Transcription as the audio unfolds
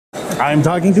I'm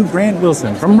talking to Grant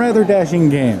Wilson from Rather Dashing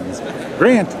Games.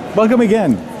 Grant, welcome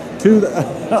again to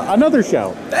another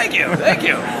show. Thank you, thank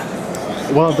you.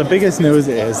 Well, the biggest news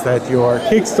is that your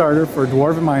Kickstarter for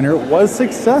Dwarven Miner was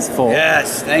successful.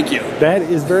 Yes, thank you. That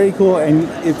is very cool, and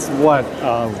it's what,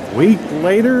 a week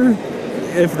later,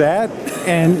 if that,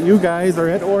 and you guys are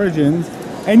at Origins,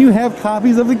 and you have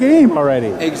copies of the game already.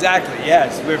 Exactly,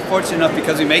 yes. We're fortunate enough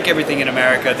because we make everything in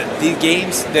America that the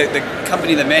games, the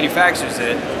company that manufactures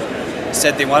it,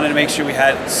 said they wanted to make sure we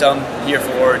had some here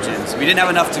for Origins. We didn't have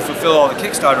enough to fulfill all the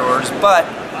Kickstarter orders, but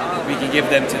we can give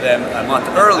them to them a month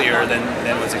earlier than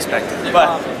was expected.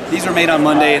 But these were made on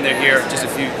Monday and they're here just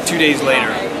 2 days later,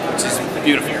 which is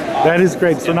beautiful. That is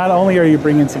great. So not only are you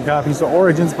bringing some copies to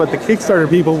Origins, but the Kickstarter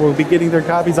people will be getting their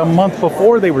copies a month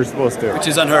before they were supposed to. Which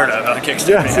is unheard of on Kickstarter.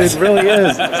 Yes, it really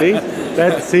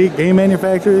is. See, game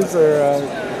manufacturers are,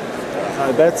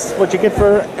 that's what you get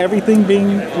for everything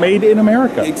being made in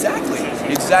America. Exactly,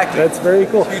 exactly. That's very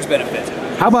cool. Huge benefit.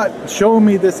 How about showing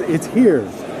me this? It's here.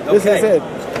 This is it.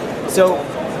 So,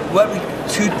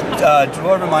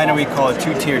 Dwarven Miner, we call it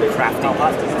two-tiered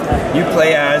crafting. You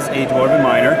play as a Dwarven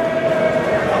Miner,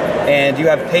 and you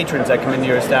have patrons that come into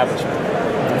your establishment.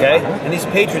 Okay? And these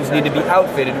patrons need to be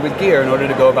outfitted with gear in order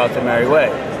to go about their merry way.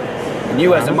 And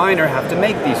you, as a miner, have to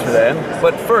make these for them.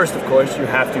 But first, of course, you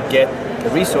have to get the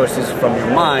resources from your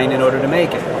mine in order to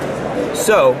make it.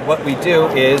 So, what we do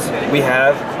is we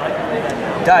have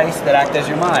dice that act as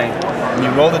your mine. And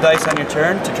you roll the dice on your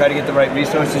turn to try to get the right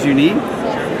resources you need.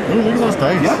 Ooh, look at those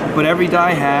dice. Yeah, but every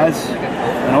die has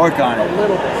an orc on it.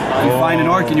 If you find an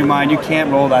orc in your mine, you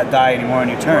can't roll that die anymore on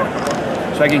your turn.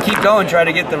 So I can keep going, try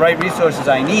to get the right resources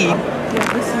I need.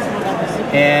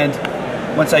 And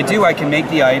once I do, I can make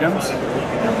the items.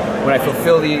 When I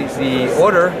fulfill the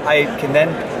order, I can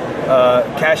then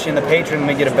cash in the patron. Let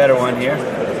me get a better one here.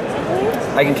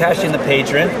 I can cash in the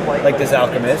patron, like this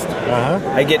alchemist.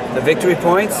 I get the victory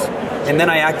points, and then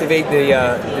I activate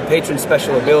the patron's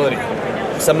special ability.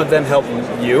 Some of them help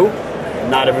you,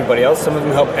 not everybody else. Some of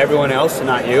them help everyone else,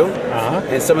 not you.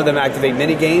 And some of them activate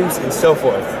mini games and so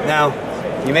forth. Now,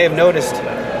 you may have noticed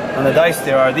on the dice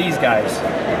there are these guys,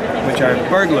 which are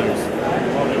burglars.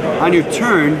 On your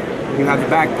turn, you have the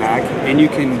backpack, and you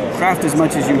can craft as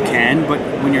much as you can, but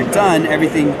when you're done,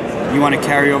 everything you want to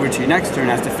carry over to your next turn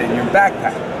has to fit in your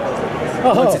backpack.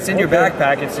 Once it's in your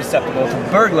backpack, it's susceptible to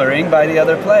burglaring by the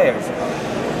other players.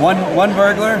 One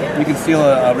burglar, you can steal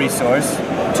a resource.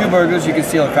 2 burglars, you can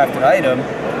steal a crafted item.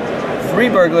 3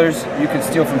 burglars, you can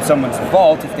steal from someone's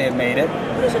vault if they have made it.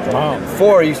 Wow.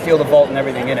 4, you steal the vault and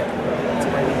everything in it.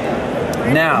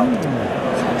 Now,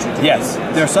 yes,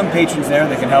 there are some patrons there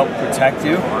that can help protect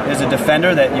you. There's a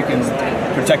defender that you can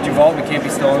protect your vault and can't be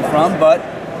stolen from, but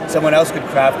someone else could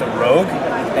craft a rogue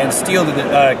and steal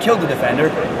kill the defender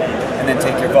and then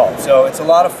take your vault. So it's a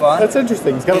lot of fun. That's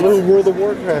interesting. It's got a little World of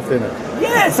Warcraft in it.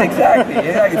 Yes, exactly.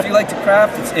 If you like to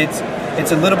craft, it's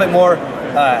a little bit more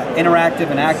interactive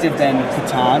and active than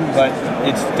Catan, but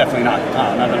it's definitely not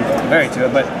Catan. Not that I'm comparing to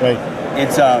it, but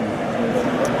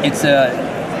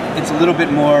it's a little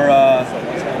bit more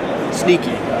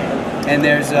sneaky. And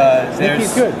there's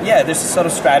good. Yeah, there's a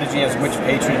subtle strategy as which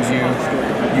patrons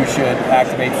you should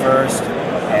activate first,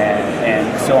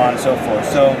 and so on and so forth.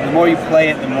 So the more you play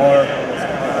it, the more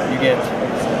you get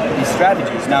these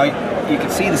strategies. Now you can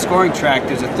see the scoring track.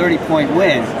 There's a 30-point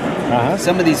win.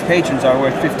 Some of these patrons are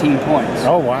worth 15 points.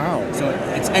 Oh wow! So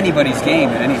it's anybody's game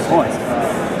at any point.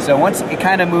 So once it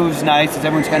kind of moves nice, as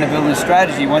everyone's kind of building a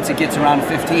strategy, once it gets around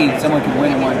 15, someone can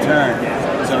win in one turn.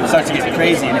 So it starts to get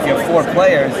crazy, and if you have 4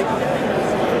 players,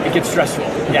 it gets stressful.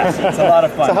 Yes, it's a lot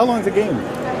of fun. So how long is the game?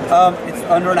 It's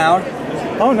under an hour.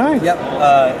 Oh, nice. Yep.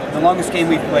 The longest game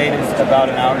we've played is about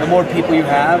an hour. The more people you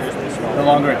have, the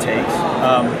longer it takes.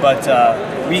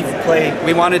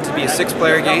 We wanted to be a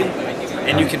 6-player game,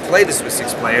 and you can play this with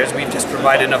 6 players. We've just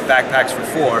provided enough backpacks for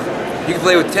 4. You can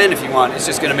play with 10 if you want. It's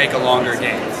just going to make a longer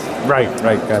game. Right,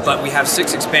 gotcha. But we have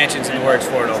 6 expansions in the works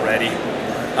for it already.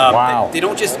 Wow. They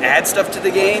don't just add stuff to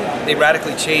the game, they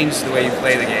radically change the way you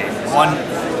play the game.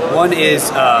 One is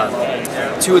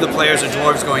 2 of the players are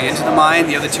dwarves going into the mine,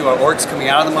 the other 2 are orcs coming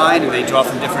out of the mine, and they draw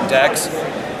from different decks.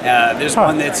 There's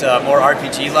one that's more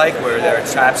RPG-like, where there are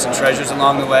traps and treasures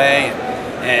along the way,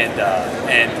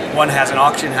 and one has an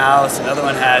auction house, another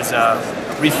one has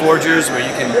reforgers, where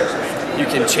you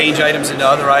can change items into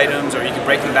other items, or you can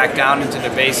break them back down into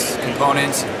their base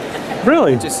components.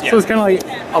 Really? So it's kind of like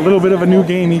a little bit of a new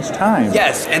game each time.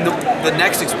 Yes, and the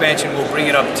next expansion will bring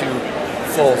it up to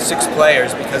full 6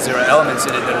 players because there are elements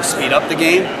in it that will speed up the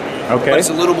game. Okay. But it's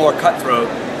a little more cutthroat,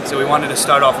 so we wanted to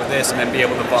start off with this and then be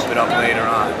able to bump it up later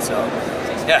on. So,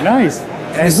 yeah. Nice.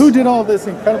 And who did all this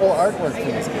incredible artwork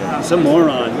for this game? Some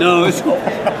moron. No, it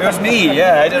was me.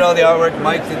 Yeah, I did all the artwork.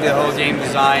 Mike did the whole game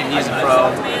design. He's a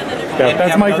pro. Yeah,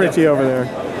 that's Mike Ritchie over there.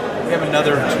 We have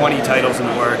another 20 titles in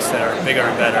the works that are bigger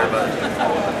and better, but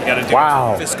you got to do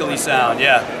it fiscally sound.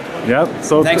 Yeah. Yep.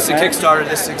 So thanks to Kickstarter,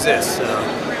 this exists. So.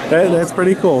 That's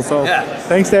pretty cool. So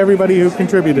thanks to everybody who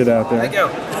contributed out there. Thank you.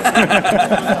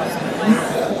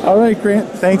 All right, Grant.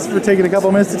 Thanks for taking a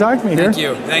couple minutes to talk to me here. Thank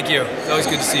you. Thank you. It's always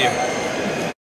good to see you.